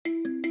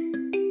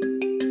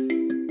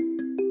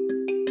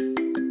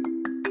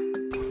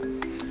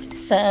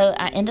So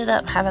I ended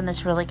up having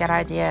this really good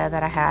idea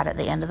that I had at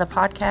the end of the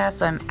podcast.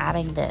 So I'm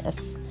adding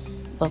this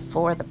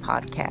before the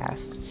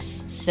podcast.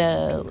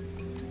 So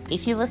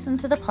if you listen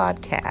to the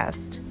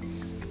podcast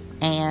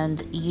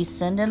and you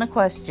send in a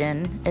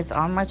question, it's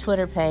on my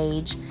Twitter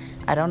page.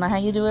 I don't know how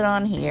you do it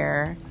on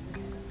here.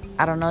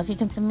 I don't know if you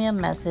can send me a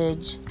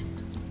message.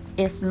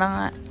 If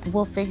not,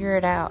 we'll figure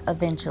it out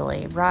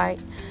eventually,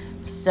 right?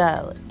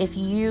 So if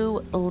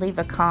you leave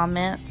a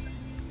comment,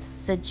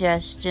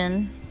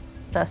 suggestion,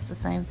 that's the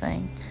same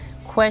thing,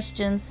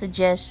 question,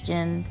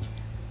 suggestion,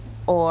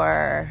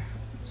 or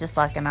just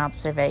like an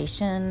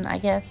observation, I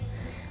guess.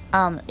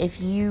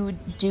 If you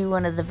do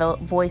one of the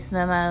voice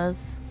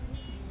memos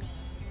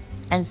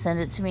and send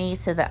it to me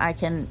so that I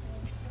can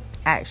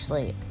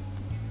actually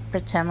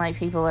pretend like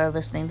people are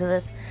listening to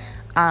this,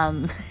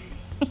 and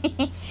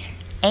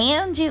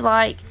you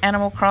like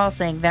Animal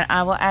Crossing, then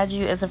I will add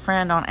you as a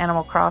friend on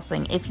Animal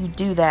Crossing if you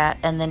do that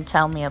and then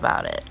tell me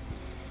about it.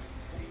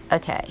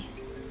 Okay,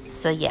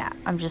 so yeah,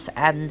 I'm just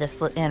adding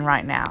this in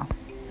right now.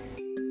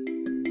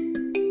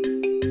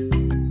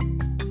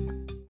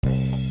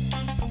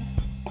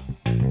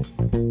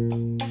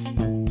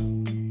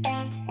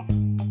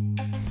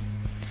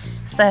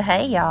 So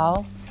hey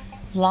y'all,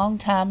 long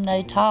time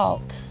no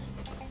talk.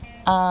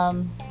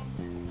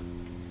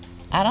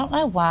 I don't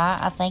know why.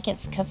 I think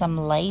it's because I'm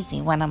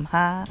lazy when I'm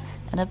high.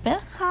 And I've been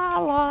high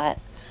a lot.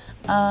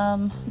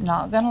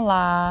 Not gonna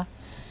lie.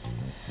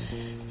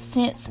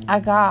 Since I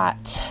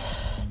got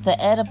the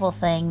edible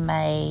thing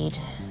made,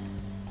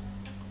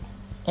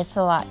 it's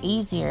a lot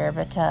easier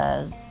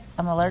because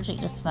I'm allergic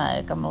to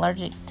smoke. I'm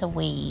allergic to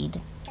weed.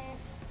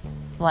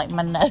 Like,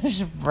 my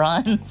nose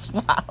runs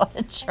while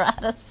I try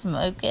to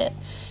smoke it.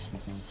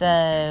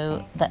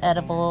 So the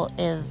edible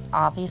is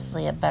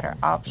obviously a better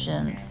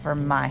option for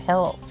my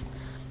health.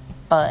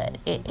 But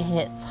it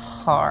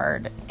hits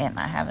hard, and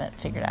I haven't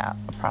figured out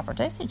a proper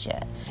dosage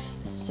yet.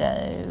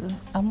 So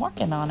I'm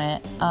working on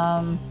it.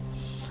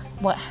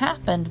 What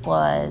happened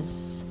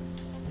was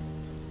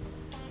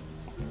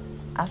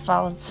I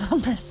followed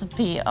some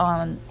recipe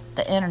on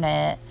the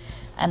internet,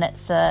 and it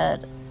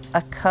said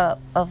a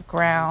cup of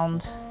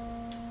ground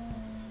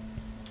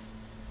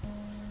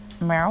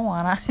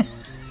marijuana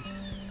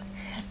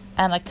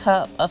and a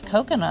cup of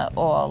coconut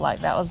oil. Like,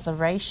 that was the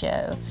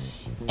ratio.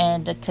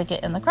 And to cook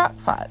it in the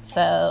crock pot.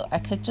 So I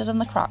cooked it in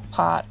the crock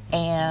pot,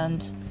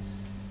 and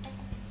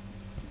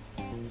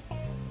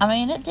I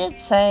mean, it did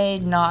say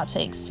not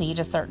to exceed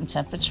a certain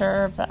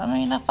temperature, but I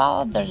mean, I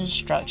followed their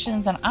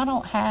instructions, and I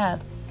don't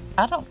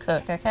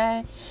cook,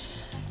 okay?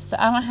 So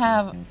I don't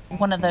have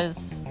one of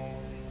those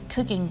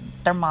cooking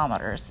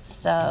thermometers.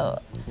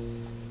 So,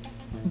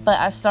 but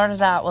I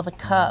started out with a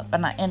cup,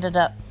 and I ended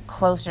up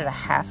closer to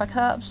half a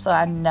cup, so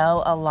I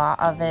know a lot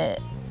of it,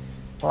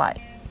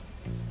 like,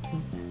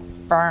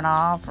 burn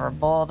off or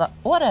boiled up,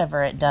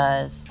 whatever it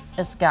does,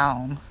 it's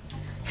gone.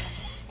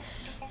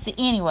 See,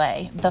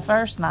 anyway, the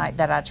first night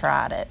that I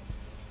tried it,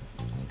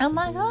 I'm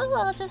like,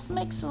 oh, I'll just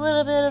mix a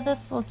little bit of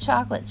this with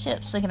chocolate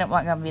chips, thinking it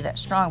wasn't going to be that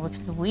strong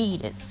because the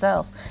weed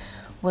itself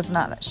was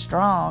not that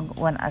strong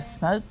when I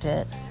smoked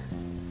it.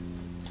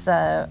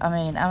 So, I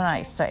mean, I'm not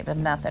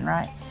expecting nothing,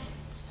 right?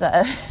 So,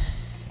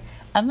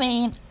 I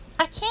mean,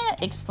 I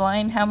can't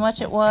explain how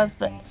much it was,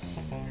 but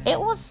it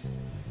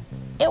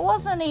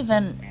wasn't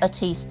even a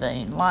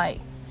teaspoon.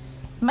 Like,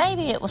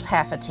 maybe it was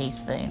half a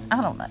teaspoon.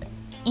 I don't know.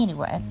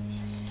 Anyway,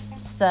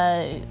 so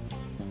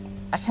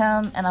I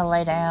come and I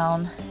lay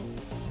down,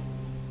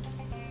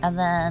 and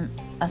then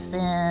I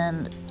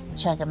send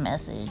Chuck a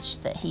message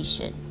that he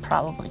should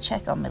probably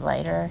check on me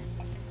later.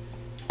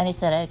 And he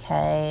said,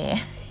 okay.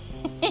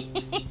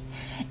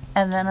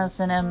 And then I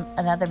sent him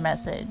another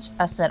message.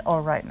 I said,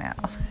 or right now.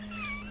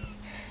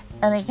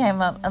 And he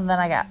came up, and then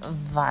I got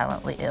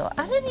violently ill.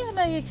 I didn't even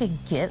know you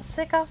could get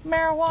sick off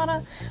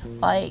marijuana.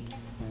 Like,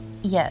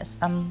 yes,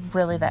 I'm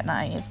really that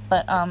naive.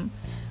 But,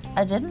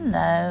 I didn't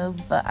know,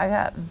 but I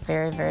got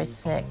very, very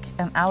sick.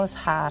 And I was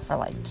high for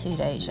like 2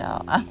 days,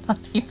 y'all. I'm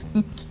not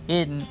even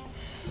kidding.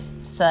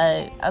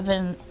 So, I've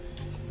been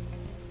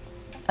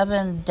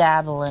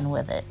dabbling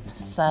with it.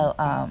 So,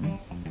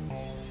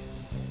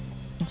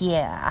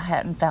 yeah, I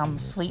hadn't found the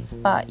sweet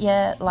spot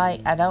yet.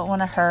 Like, I don't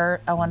want to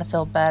hurt. I want to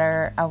feel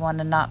better. I want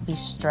to not be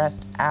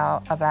stressed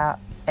out about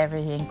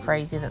everything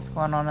crazy that's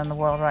going on in the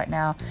world right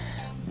now.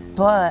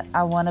 But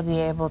I want to be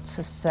able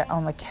to sit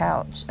on the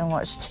couch and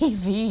watch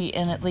TV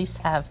and at least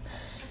have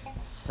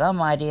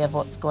some idea of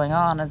what's going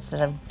on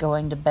instead of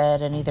going to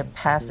bed and either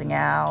passing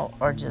out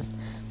or just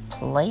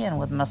playing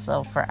with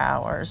myself for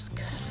hours.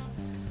 Because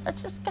I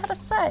just gotta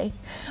say,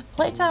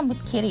 playtime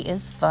with Kitty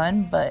is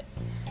fun, but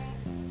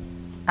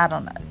I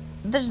don't know.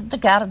 There's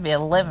gotta be a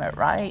limit,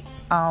 right?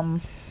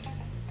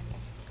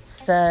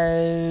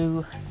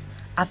 So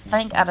I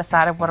think I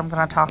decided what I'm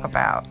going to talk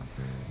about.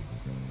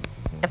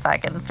 If I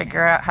can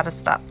figure out how to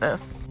stop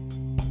this.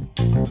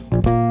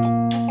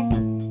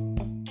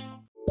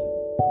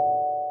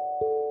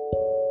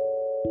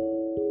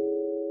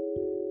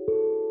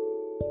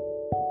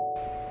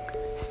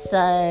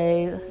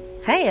 So,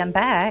 hey, I'm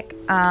back.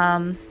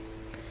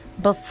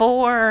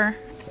 before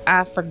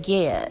I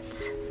forget,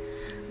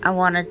 I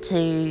wanted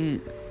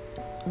to,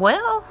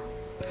 well,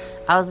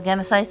 I was going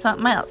to say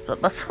something else,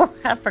 but before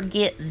I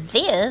forget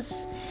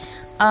this,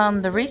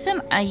 the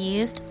reason I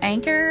used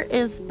Anchor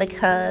is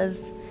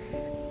because,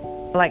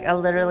 like, I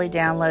literally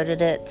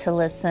downloaded it to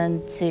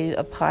listen to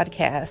a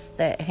podcast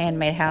that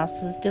Handmade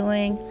House was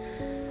doing.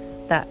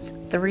 That's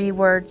 3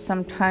 words,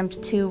 sometimes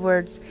 2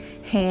 words,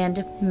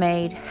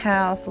 Handmade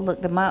House.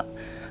 Look them up.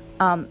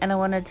 And I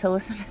wanted to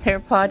listen to their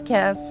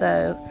podcast,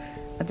 so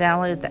I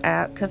downloaded the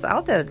app, because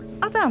I'll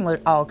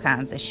download all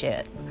kinds of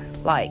shit.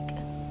 Like,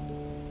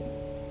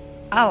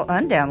 I'll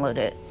undownload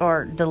it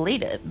or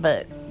delete it,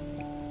 but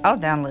I'll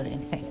download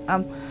anything.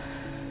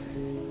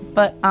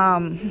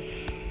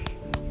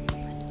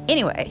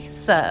 Anyway,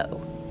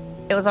 so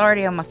it was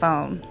already on my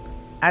phone.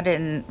 I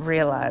didn't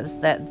realize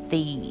that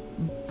the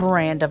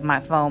brand of my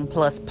phone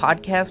plus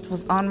podcast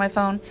was on my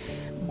phone,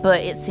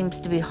 but it seems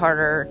to be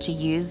harder to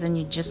use and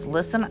you just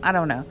listen. I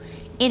don't know.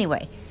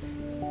 Anyway,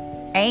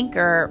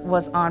 Anchor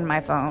was on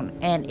my phone,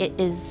 and it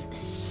is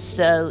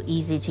so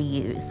easy to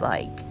use.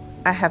 Like,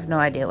 I have no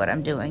idea what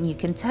I'm doing. You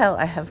can tell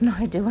I have no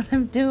idea what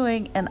I'm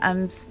doing, and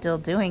I'm still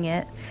doing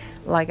it.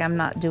 Like, I'm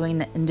not doing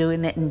it and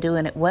doing it and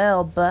doing it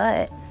well,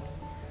 but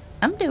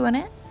I'm doing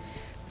it.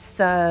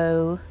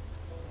 So,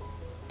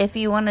 if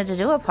you wanted to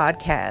do a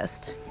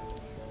podcast,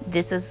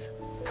 this is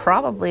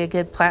probably a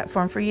good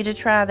platform for you to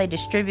try. They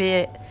distribute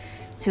it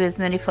to as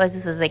many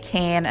places as they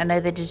can. I know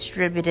they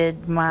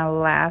distributed my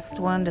last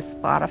one to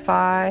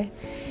Spotify,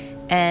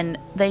 and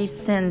they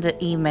send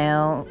an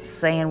email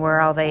saying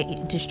where all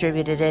they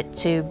distributed it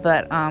to,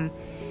 but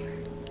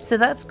so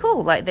that's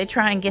cool. Like, they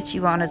try and get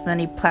you on as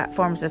many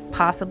platforms as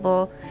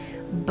possible,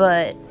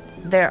 but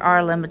there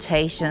are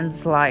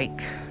limitations,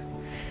 like,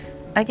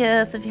 I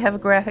guess if you have a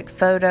graphic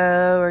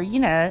photo or,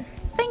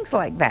 things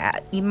like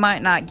that, you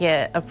might not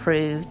get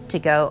approved to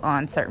go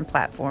on certain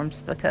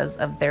platforms because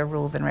of their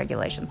rules and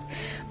regulations.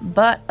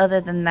 But other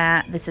than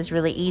that, this is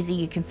really easy.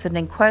 You can send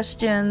in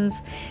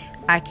questions.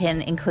 I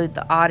can include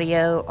the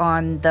audio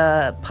on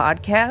the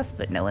podcast,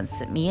 but no one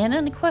sent me in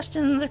any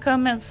questions or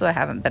comments, so I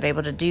haven't been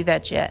able to do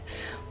that yet.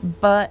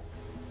 But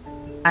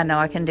I know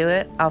I can do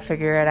it. I'll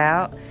figure it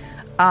out.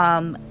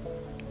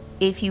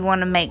 If you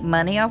want to make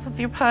money off of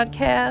your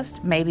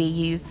podcast, maybe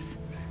use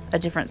a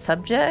different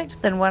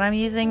subject than what I'm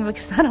using,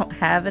 because I don't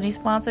have any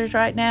sponsors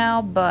right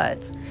now.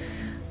 But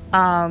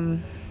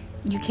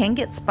you can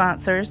get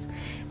sponsors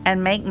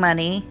and make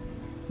money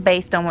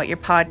based on what your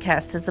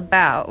podcast is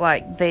about.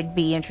 Like, they'd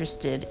be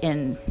interested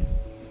in,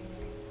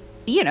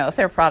 if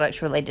their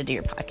product's related to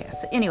your podcast.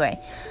 So anyway,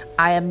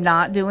 I am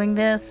not doing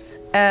this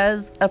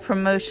as a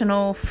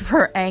promotional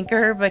for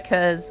Anchor,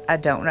 because I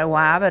don't know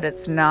why, but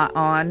it's not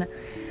on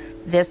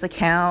this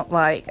account.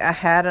 Like, I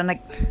had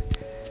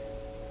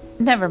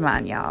never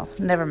mind, y'all.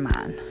 Never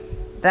mind.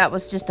 That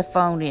was just a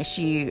phone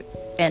issue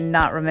and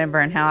not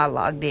remembering how I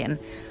logged in.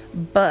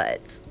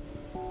 But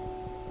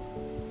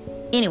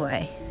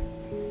anyway,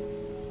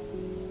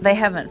 they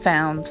haven't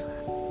found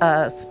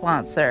a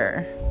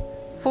sponsor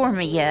for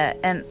me yet,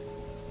 and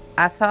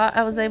I thought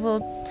I was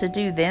able to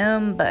do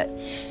them, but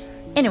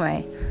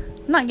anyway,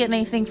 I'm not getting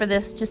anything for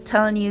this, just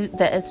telling you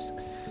that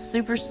it's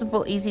super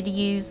simple, easy to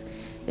use,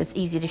 it's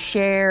easy to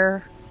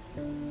share.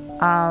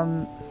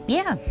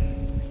 Yeah,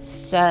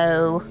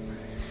 so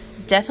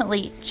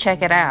definitely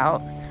check it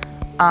out.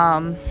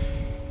 I'm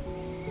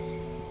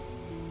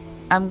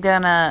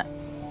gonna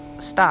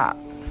stop.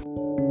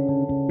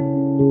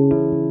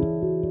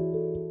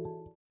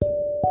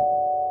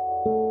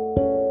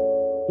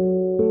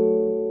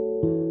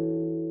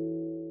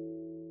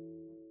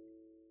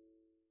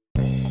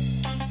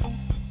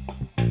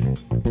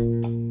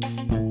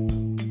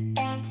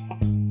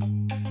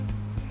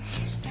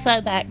 So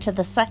back to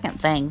the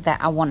second thing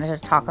that I wanted to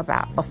talk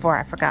about before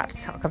I forgot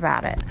to talk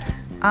about it.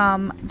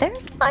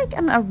 There's like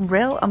a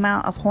real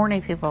amount of horny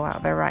people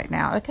out there right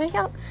now. Okay,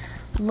 y'all.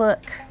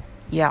 Look,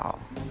 y'all.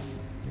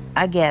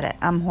 I get it.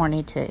 I'm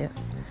horny too.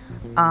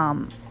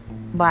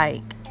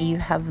 Like, you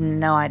have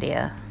no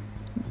idea.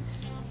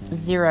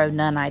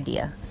 None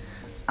idea.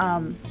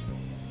 But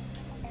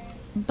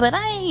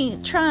I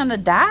ain't trying to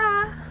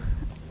die.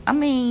 I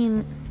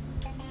mean,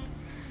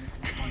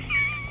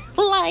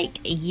 like,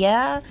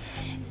 yeah.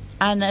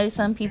 I know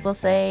some people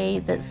say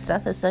that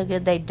stuff is so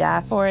good they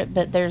die for it,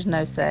 but there's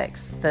no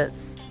sex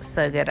that's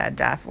so good I'd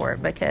die for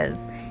it,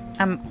 because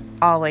I'm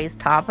always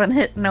topping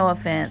it. No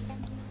offense.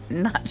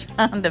 Not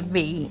trying to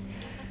be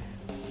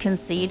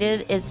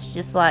conceited. It's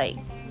just like,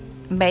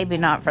 maybe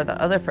not for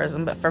the other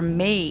person, but for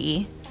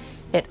me,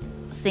 it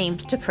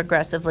seems to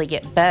progressively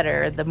get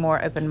better the more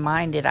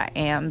open-minded I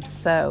am.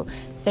 So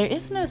there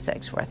is no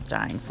sex worth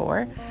dying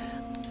for.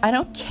 I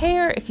don't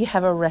care if you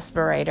have a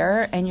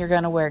respirator and you're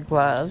going to wear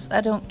gloves. I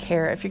don't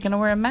care if you're going to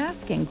wear a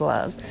mask and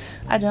gloves.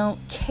 I don't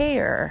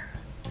care.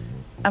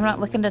 I'm not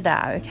looking to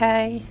die,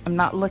 okay? I'm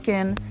not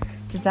looking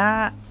to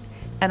die,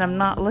 and I'm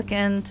not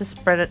looking to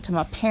spread it to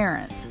my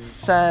parents.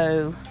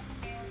 So,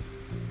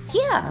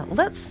 yeah,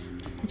 let's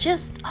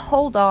just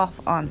hold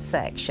off on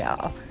sex,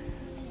 y'all.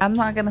 I'm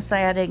not going to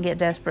say I didn't get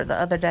desperate the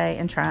other day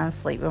and try and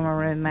sleep with my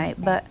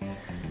roommate, but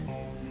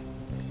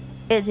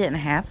it didn't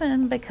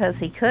happen because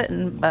he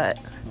couldn't, but,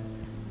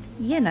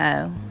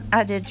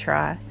 I did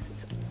try.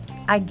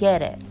 I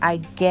get it. I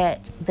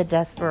get the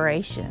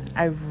desperation.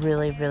 I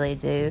really, really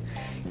do.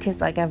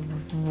 Because,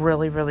 I've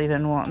really, really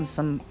been wanting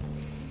some...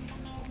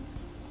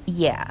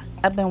 Yeah,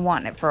 I've been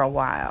wanting it for a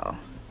while.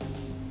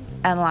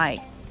 And, I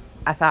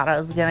thought I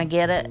was going to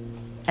get it.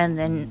 And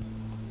then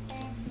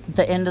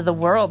the end of the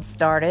world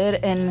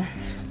started. And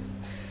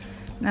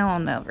now I'll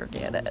never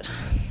get it.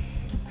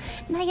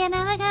 Now you're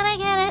never going to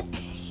get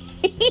it.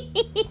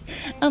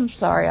 I'm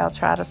sorry, I'll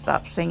try to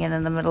stop singing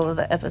in the middle of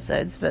the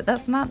episodes, but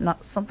that's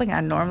not something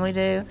I normally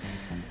do.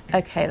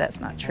 Okay,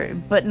 that's not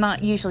true, but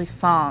not usually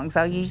songs.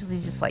 I'll usually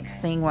just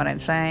sing what I'm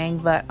saying,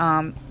 but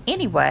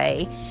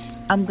anyway,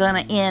 I'm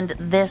gonna end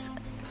this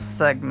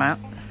segment.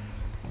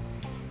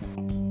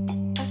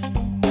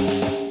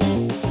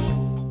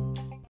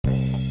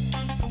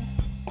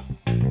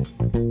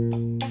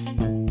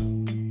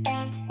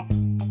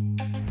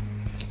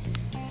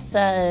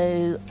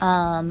 So,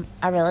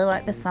 I really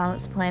like the song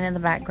that's playing in the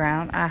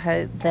background. I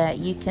hope that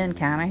you can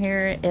kind of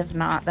hear it. If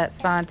not, that's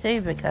fine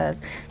too,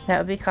 because that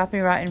would be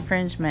copyright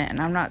infringement,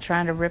 and I'm not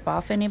trying to rip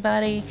off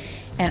anybody.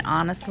 And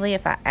honestly,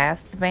 if I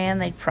asked the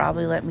band, they'd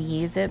probably let me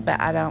use it,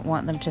 but I don't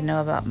want them to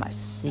know about my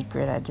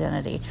secret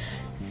identity.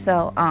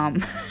 So,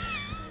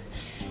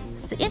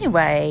 so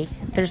anyway,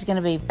 there's going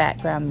to be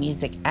background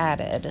music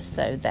added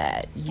so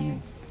that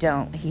you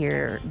don't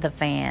hear the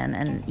fan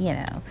and,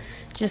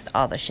 just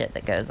all the shit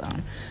that goes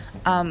on.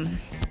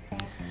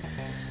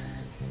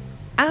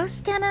 I was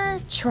gonna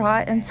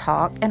try and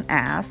talk and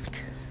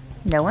ask.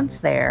 No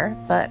one's there,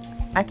 but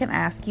I can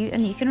ask you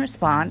and you can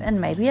respond, and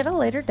maybe at a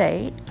later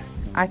date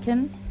I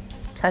can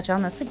touch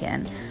on this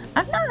again.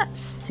 I'm not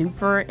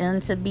super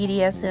into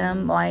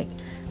BDSM.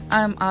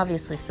 I'm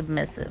obviously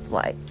submissive.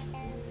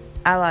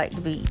 I like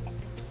to be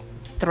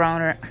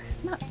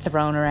not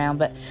thrown around,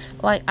 but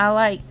I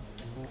like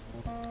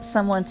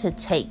someone to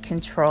take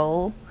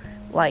control.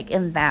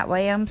 In that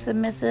way, I'm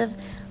submissive.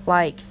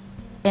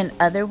 In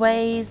other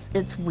ways,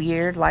 it's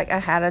weird. I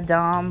had a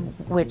Dom,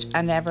 which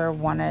I never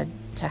wanted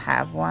to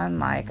have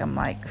one.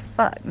 I'm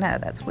fuck, no,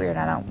 that's weird.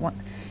 I don't want...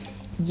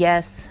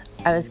 Yes,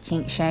 I was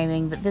kink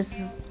shaming, but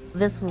this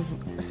was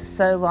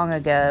so long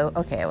ago.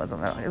 Okay, it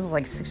wasn't. It was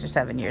 6 or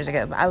 7 years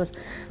ago, but I was,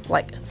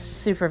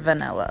 super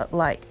vanilla.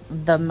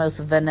 The most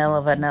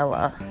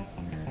vanilla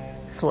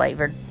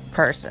flavored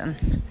person.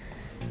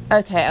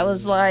 Okay, I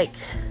was,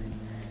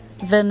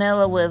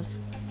 vanilla with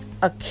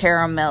a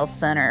caramel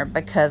center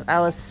because I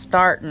was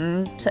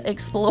starting to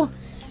explore,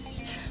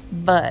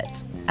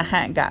 but I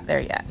hadn't got there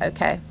yet.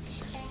 Okay,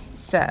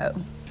 so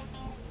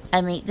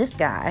I meet this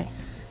guy.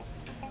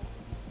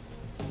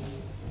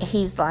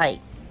 He's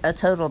a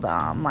total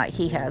dom.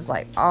 He has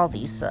all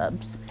these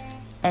subs,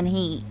 and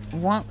he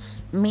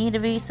wants me to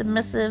be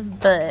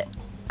submissive, but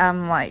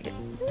I'm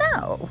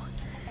no.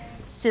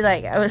 See,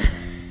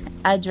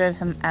 I drove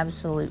him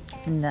absolute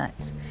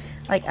nuts.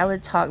 I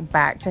would talk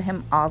back to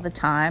him all the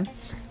time,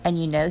 and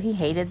he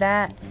hated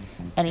that,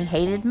 and he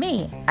hated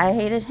me. I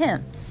hated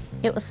him.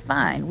 It was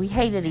fine. We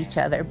hated each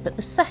other, but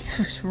the sex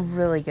was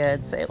really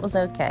good, so it was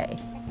okay.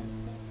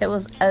 It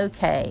was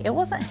okay. It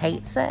wasn't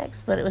hate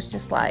sex, but it was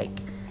just I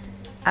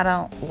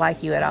don't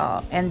like you at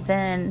all. And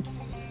then,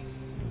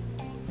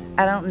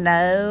 I don't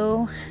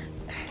know,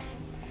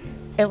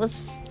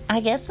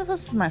 I guess it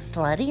was my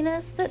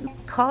sluttiness that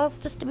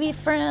caused us to be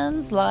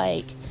friends.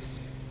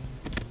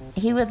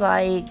 He would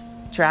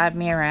drive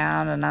me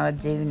around, and I would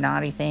do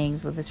naughty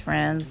things with his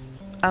friends.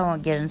 I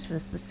won't get into the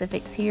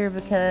specifics here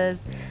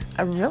because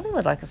I really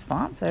would like a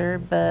sponsor,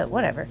 but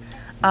whatever.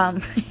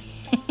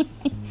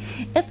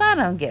 If I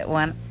don't get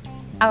one,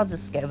 I'll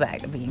just go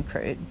back to being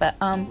crude. But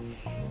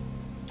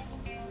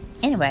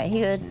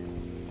anyway,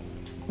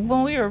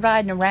 when we were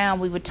riding around,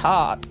 we would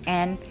talk,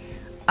 and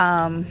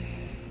I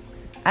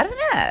don't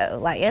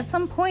know, at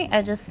some point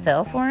I just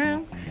fell for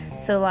him.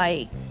 So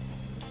I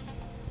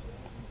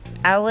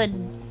would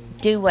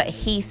do what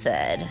he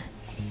said,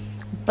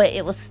 but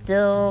it was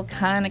still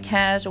kind of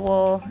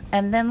casual.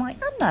 And then I'm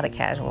not a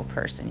casual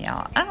person,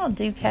 y'all. I don't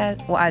do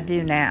well, I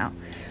do now,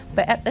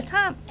 but at the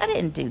time I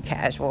didn't do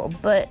casual.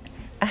 But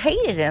I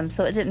hated him,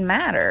 so it didn't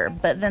matter.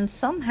 But then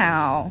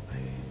somehow,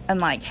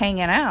 and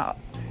hanging out,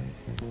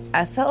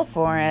 I fell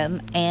for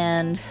him,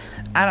 and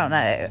I don't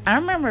know. I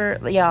remember,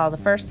 y'all, the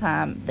first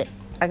time that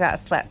I got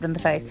slapped in the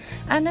face.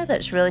 I know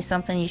that's really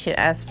something you should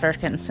ask for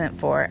consent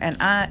for, and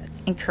I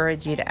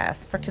encourage you to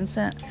ask for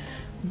consent.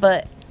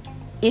 But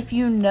if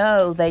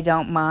they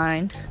don't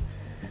mind,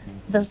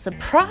 the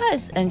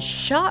surprise and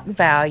shock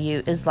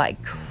value is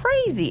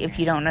crazy if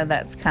you don't know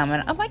that's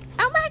coming. I'm oh my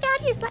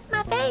God, you slapped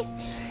my face.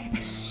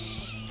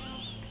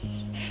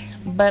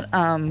 But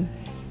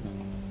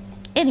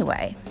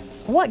anyway,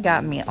 what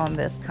got me on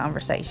this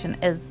conversation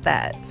is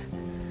that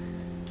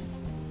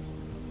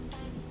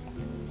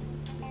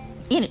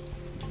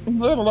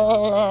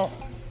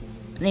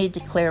need to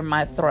clear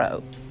my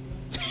throat.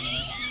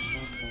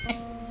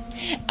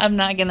 I'm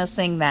not gonna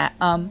sing that.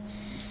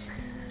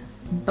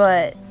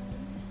 But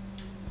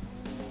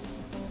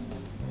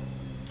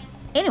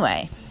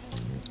anyway,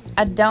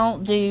 I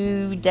don't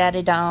do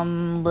daddy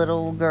dom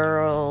little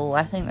girl.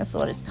 I think that's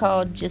what it's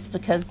called, just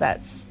because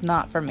that's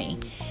not for me.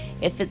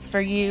 If it's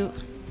for you,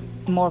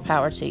 more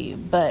power to you.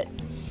 But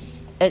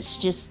it's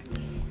just,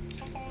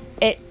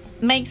 it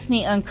makes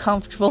me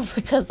uncomfortable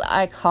because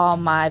I call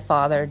my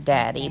father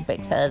daddy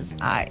because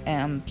I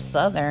am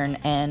Southern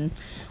and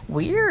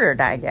weird,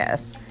 I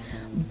guess.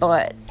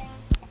 But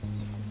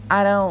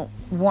I don't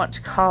want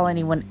to call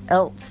anyone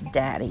else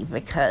daddy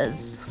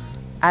because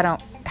I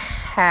don't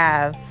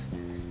have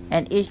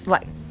an issue.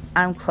 Like,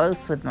 I'm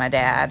close with my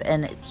dad,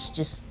 and it's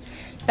just,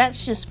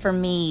 that's just, for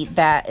me,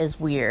 that is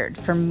weird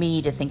for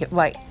me to think of.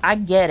 Like, I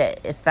get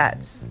it if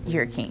that's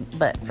your king,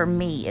 but for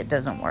me it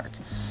doesn't work.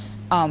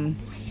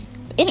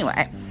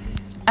 Anyway,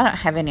 I don't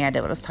have any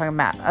idea what I was talking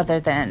about other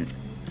than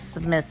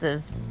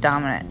submissive,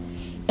 dominant.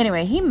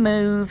 Anyway, he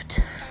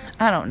moved,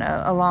 I don't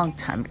know, a long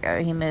time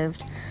ago. He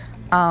moved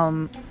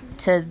to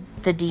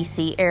the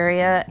DC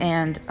area,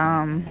 and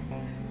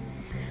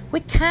we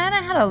kind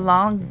of had a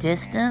long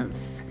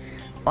distance,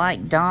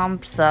 like,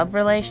 dom sub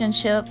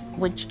relationship,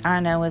 which I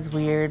know is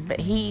weird,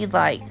 but he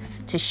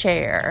likes to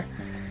share.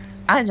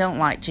 I don't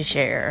like to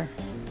share.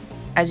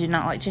 I do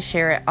not like to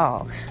share at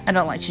all. I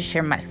don't like to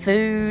share my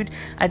food.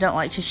 I don't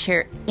like to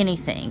share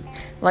anything.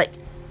 Like,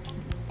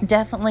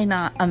 definitely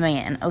not a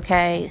man,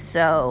 okay?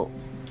 So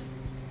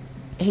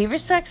he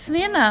respects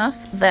me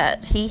enough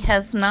that he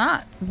has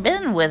not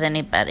been with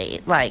anybody.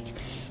 Like,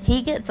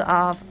 he gets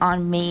off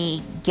on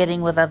me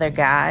getting with other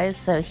guys,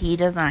 so he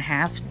doesn't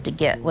have to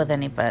get with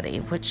anybody,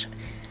 which,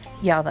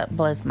 y'all, that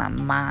blows my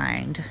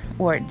mind.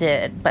 Or it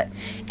did. But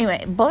anyway,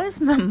 it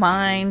blows my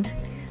mind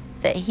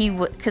that he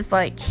would, because,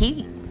 like,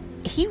 he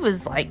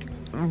was, like,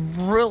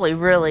 really,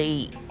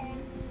 really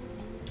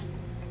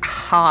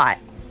hot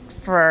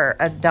for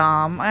a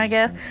dom, I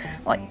guess.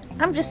 Like,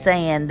 I'm just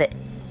saying that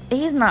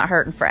he's not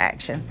hurting for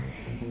action.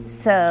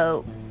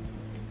 So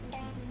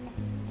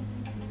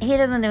he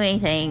doesn't do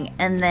anything,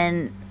 and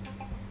then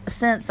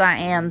since I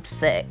am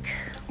sick,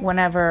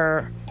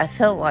 whenever I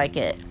felt like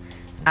it,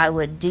 I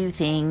would do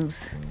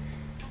things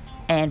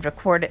and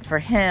record it for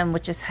him,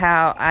 which is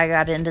how I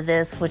got into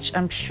this, which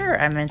I'm sure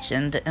I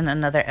mentioned in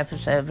another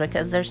episode,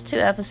 because there's 2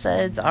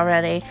 episodes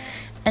already,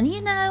 and you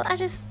know, I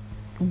just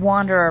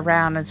wander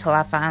around until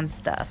I find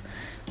stuff.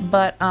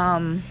 But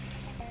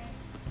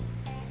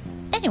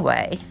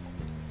anyway,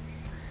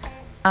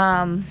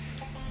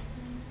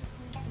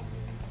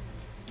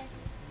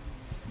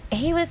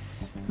 he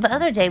was, the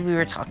other day we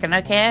were talking,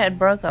 okay, I had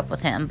broke up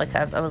with him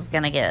because I was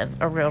going to give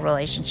a real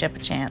relationship a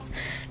chance.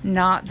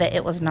 Not that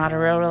it was not a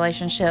real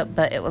relationship,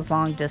 but it was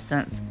long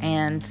distance,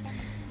 and,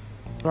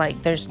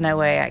 like, there's no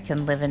way I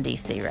can live in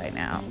DC right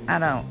now. I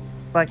don't,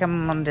 like,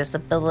 I'm on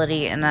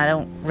disability, and I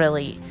don't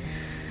really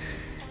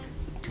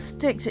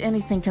stick to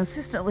anything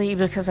consistently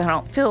because I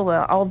don't feel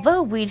well,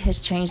 although weed has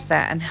changed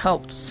that and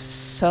helped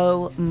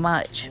so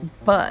much.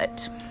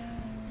 But,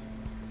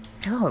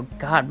 oh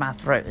God, my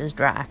throat is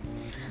dry.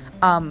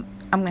 I'm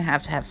going to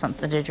have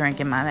something to drink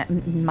in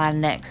my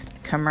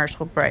next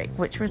commercial break,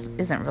 which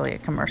isn't really a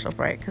commercial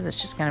break because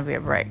it's just going to be a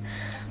break.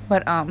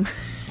 But,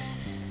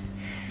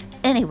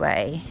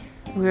 anyway,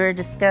 we were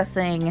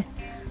discussing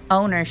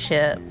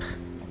ownership,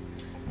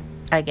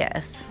 I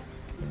guess.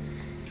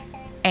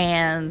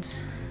 And,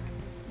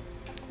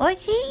 like,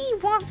 he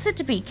wants it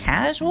to be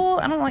casual,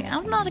 and I'm like,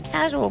 I'm not a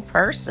casual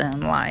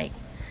person. Like,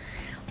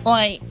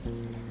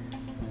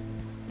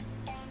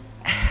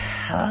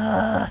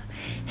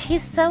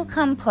 he's so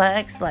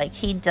complex. Like,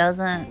 he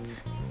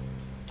doesn't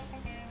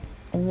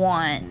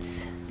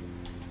want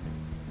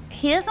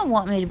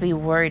me to be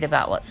worried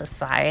about what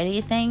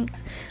society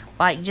thinks.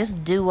 Like,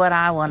 just do what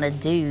I want to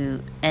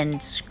do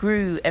and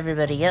screw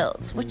everybody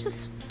else, which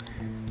is,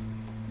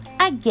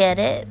 I get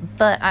it,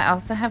 but I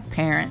also have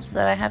parents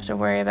that I have to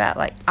worry about.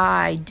 Like,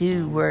 I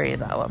do worry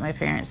about what my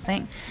parents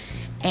think,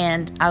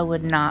 and I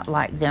would not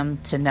like them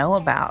to know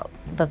about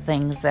the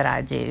things that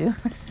I do.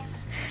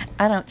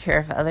 I don't care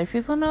if other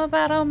people know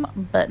about them,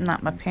 but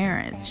not my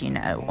parents, you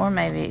know, or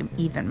maybe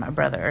even my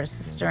brother or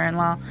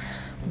sister-in-law.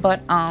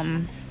 But,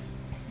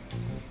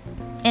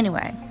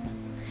 anyway,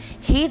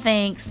 he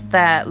thinks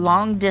that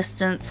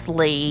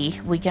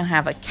long-distance-ly we can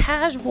have a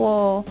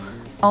casual,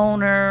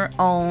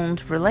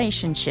 owner-owned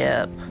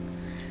relationship,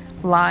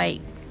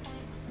 like,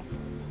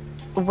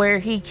 where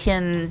he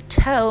can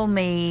tell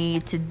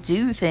me to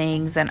do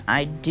things and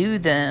I do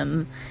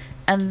them,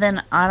 and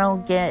then I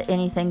don't get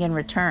anything in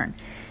return.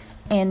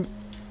 And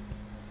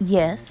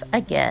yes,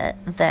 I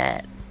get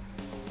that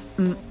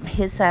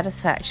his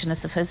satisfaction is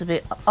supposed to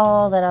be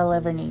all that I'll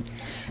ever need.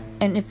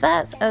 And if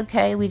that's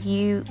okay with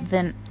you,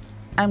 then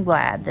I'm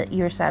glad that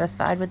you're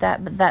satisfied with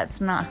that. But that's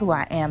not who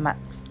I am.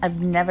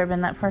 I've never been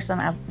that person.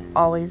 I've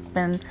always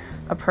been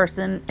a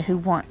person who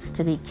wants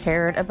to be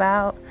cared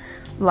about.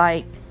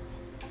 Like,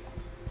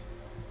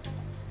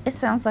 it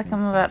sounds like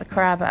I'm about to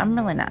cry, but I'm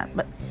really not.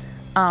 But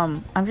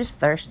I'm just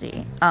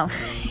thirsty.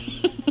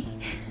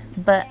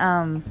 But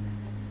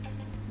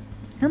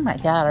oh my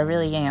God, I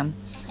really am.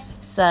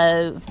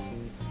 So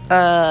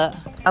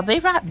I'll be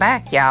right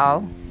back,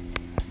 y'all,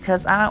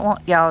 because I don't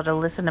want y'all to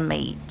listen to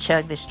me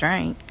chug this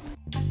drink.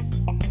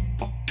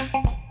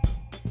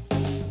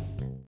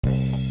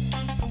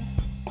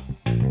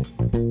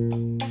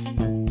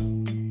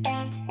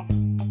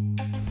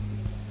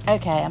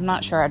 Okay, I'm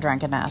not sure I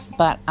drank enough,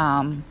 but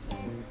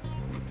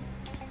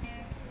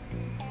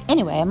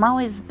anyway, I'm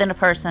always been a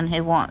person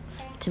who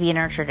wants to be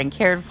nurtured and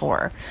cared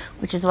for,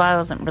 which is why I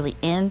wasn't really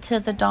into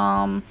the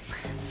Dom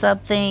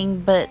sub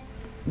thing. But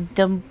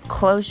the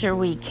closer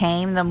we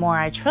came, the more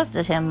I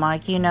trusted him.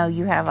 Like, you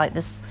have like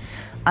this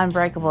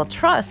unbreakable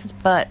trust,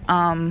 but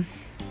I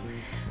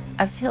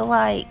feel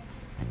like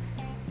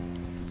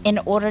in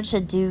order to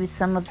do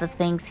some of the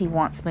things he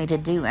wants me to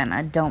do, and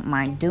I don't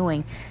mind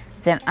doing,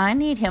 then I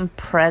need him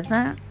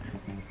present,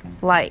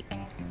 like,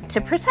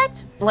 to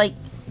protect, like,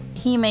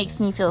 he makes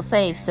me feel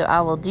safe, so I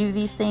will do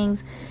these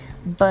things,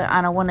 but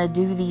I don't want to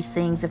do these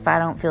things if I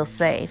don't feel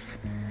safe,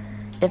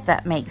 if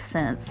that makes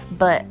sense.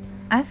 But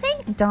I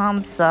think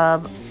Dom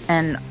sub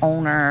and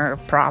owner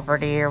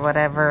property or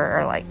whatever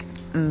are, like,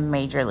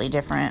 majorly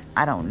different.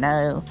 I don't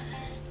know,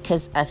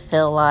 because I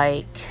feel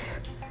like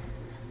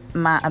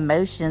my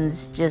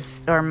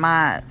emotions or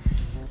my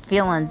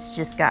feelings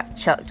just got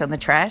chucked on the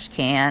trash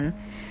can,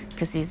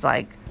 because he's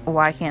like,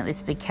 why can't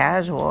this be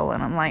casual?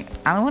 And I'm like,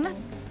 I don't want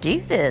to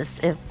do this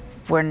if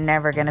we're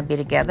never going to be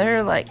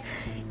together. Like,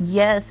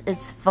 yes,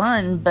 it's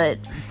fun, but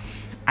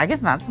I can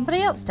find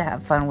somebody else to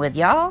have fun with,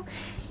 y'all.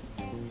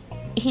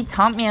 He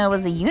taught me I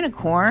was a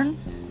unicorn.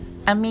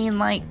 I mean,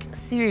 like,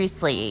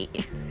 seriously.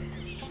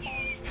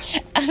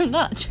 I'm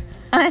not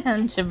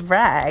trying to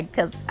brag,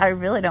 because I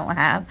really don't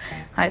have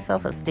high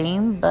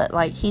self-esteem, but,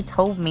 like, he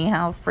told me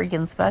how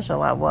freaking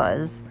special I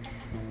was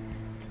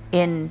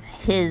in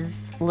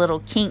his little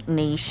kink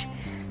niche,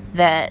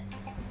 that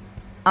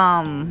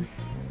I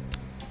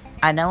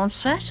know I'm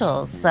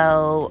special.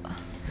 So,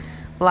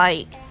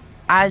 like,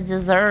 I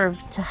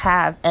deserve to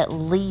have at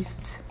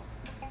least,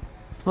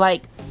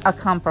 like, a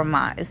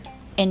compromise.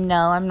 And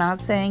no, I'm not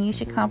saying you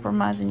should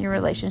compromise in your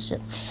relationship.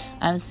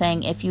 I'm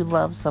saying if you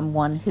love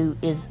someone who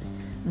is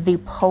the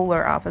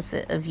polar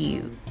opposite of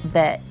you,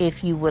 that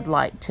if you would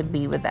like to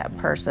be with that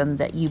person,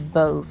 that you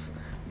both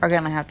are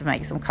going to have to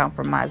make some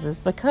compromises,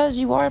 because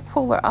you are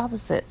polar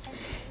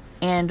opposites,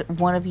 and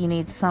one of you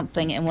needs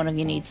something and one of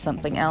you needs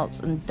something else,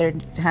 and there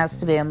has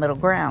to be a middle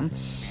ground.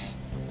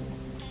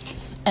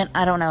 And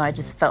I don't know, I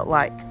just felt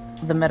like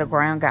the middle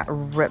ground got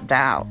ripped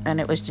out,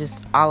 and it was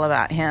just all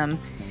about him.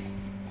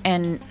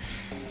 And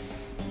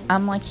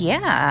I'm like,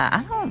 yeah,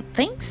 I don't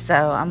think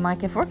so. I'm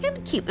like, if we're going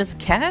to keep this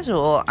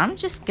casual, I'm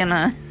just going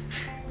to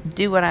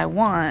do what I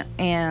want.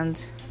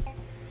 And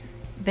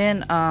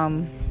then,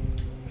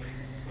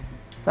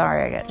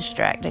 sorry, I got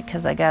distracted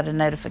because I got a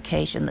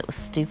notification that was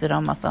stupid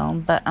on my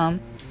phone. But,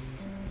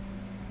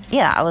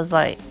 yeah, I was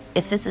like,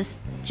 if this is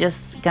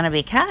just going to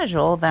be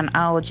casual, then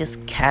I'll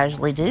just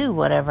casually do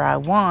whatever I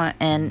want.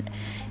 And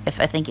if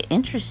I think it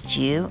interests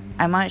you,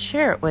 I might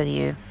share it with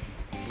you.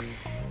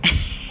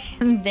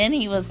 And then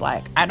he was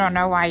like, I don't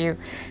know why you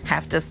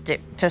have to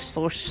stick to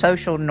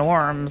social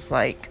norms.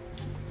 Like,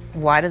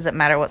 why does it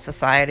matter what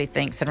society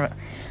thinks? And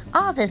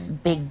all this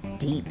big,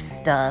 deep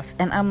stuff.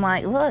 And I'm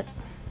like, look,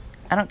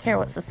 I don't care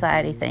what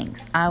society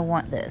thinks. I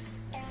want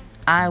this.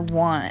 I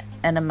want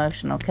an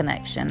emotional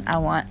connection. I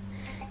want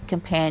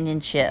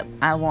companionship.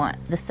 I want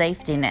the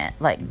safety net.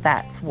 Like,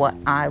 that's what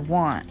I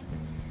want.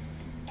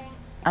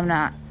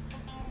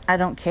 I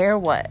don't care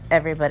what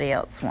everybody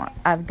else wants.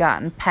 I've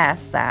gotten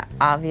past that.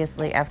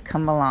 Obviously, I've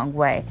come a long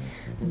way.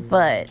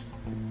 But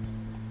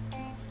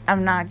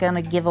I'm not going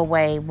to give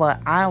away what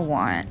I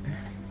want.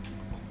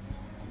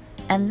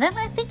 And then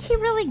I think he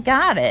really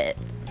got it.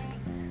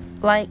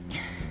 Like,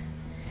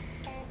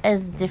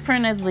 as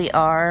different as we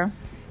are,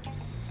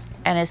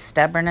 and as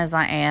stubborn as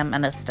I am,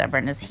 and as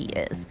stubborn as he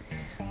is,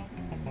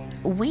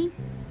 we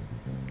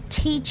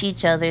teach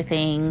each other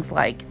things.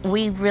 Like,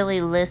 we really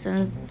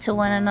listen to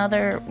one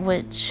another,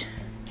 which,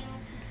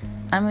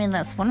 I mean,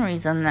 that's one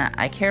reason that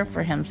I care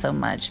for him so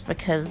much,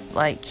 because,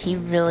 like, he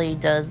really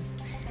does,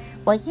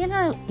 like,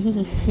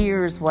 he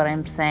hears what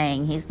I'm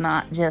saying. He's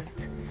not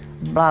just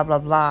blah blah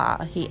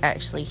blah. He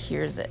actually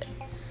hears it.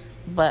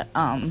 But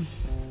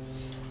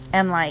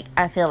and, like,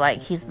 I feel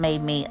like he's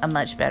made me a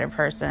much better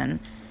person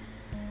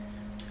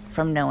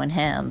from knowing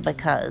him,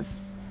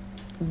 because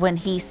when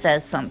he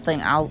says something,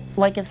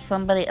 like, if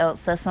somebody else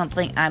says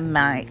something, I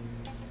might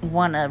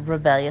want to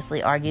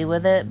rebelliously argue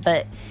with it,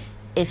 but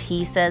if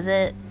he says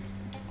it,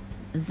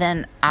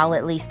 then I'll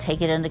at least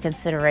take it into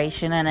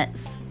consideration, and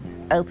it's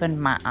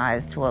opened my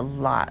eyes to a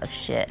lot of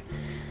shit,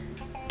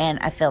 and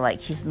I feel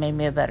like he's made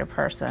me a better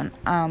person.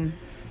 I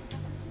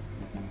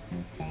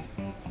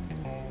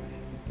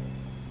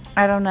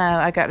don't know,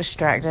 I got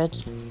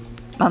distracted.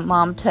 My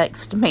mom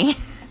texted me.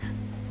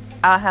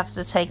 I'll have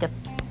to take a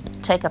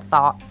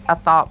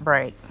thought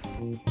break.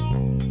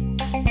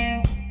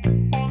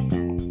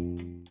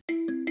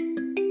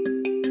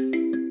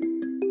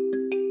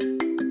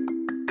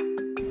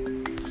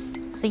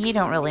 So you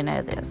don't really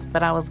know this,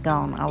 but I was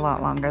gone a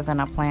lot longer than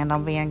I planned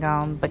on being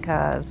gone,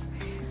 because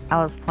I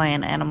was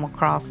playing Animal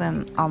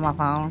Crossing on my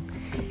phone,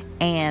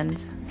 and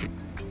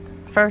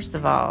first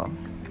of all,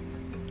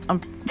 I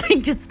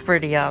think it's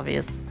pretty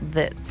obvious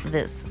that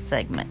this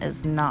segment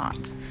is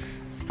not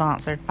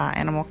sponsored by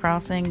Animal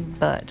Crossing,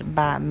 but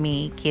by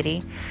me,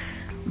 Kitty.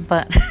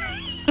 But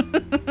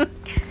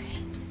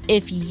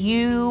if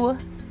you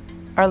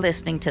are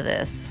listening to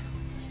this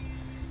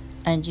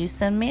and you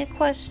send me a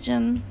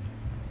question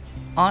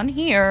on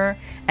here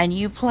and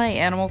you play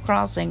Animal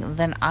Crossing,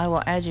 then I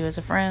will add you as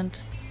a friend.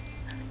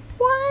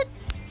 What?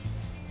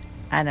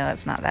 I know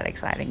it's not that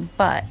exciting,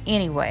 but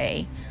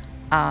anyway,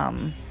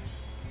 I'm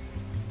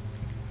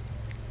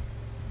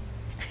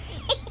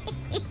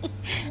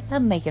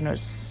making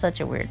such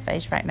a weird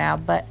face right now,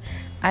 but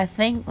I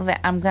think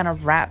that I'm going to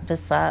wrap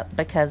this up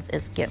because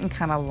it's getting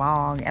kind of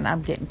long and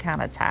I'm getting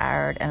kind of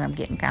tired and I'm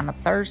getting kind of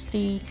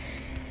thirsty,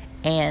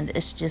 and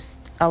it's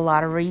just a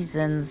lot of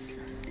reasons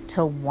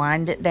to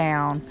wind it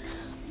down.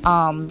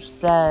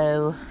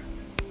 So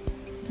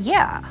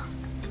yeah,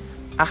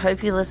 I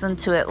hope you listen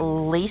to at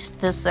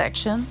least this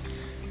section.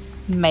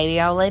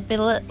 Maybe I'll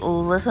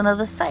listen to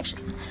this section.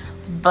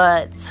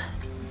 But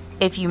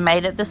if you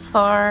made it this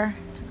far,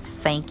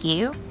 thank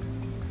you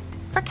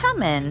for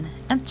coming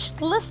and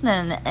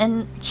listening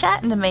and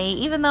chatting to me,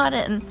 even though I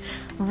didn't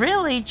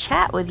really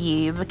chat with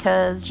you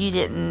because you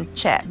didn't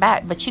chat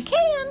back. But you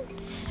can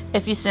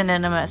if you send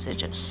in a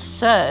message.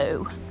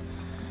 So,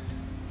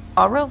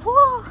 au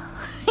revoir.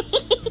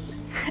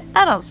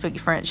 I don't speak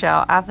French,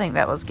 y'all. I think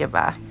that was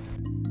goodbye.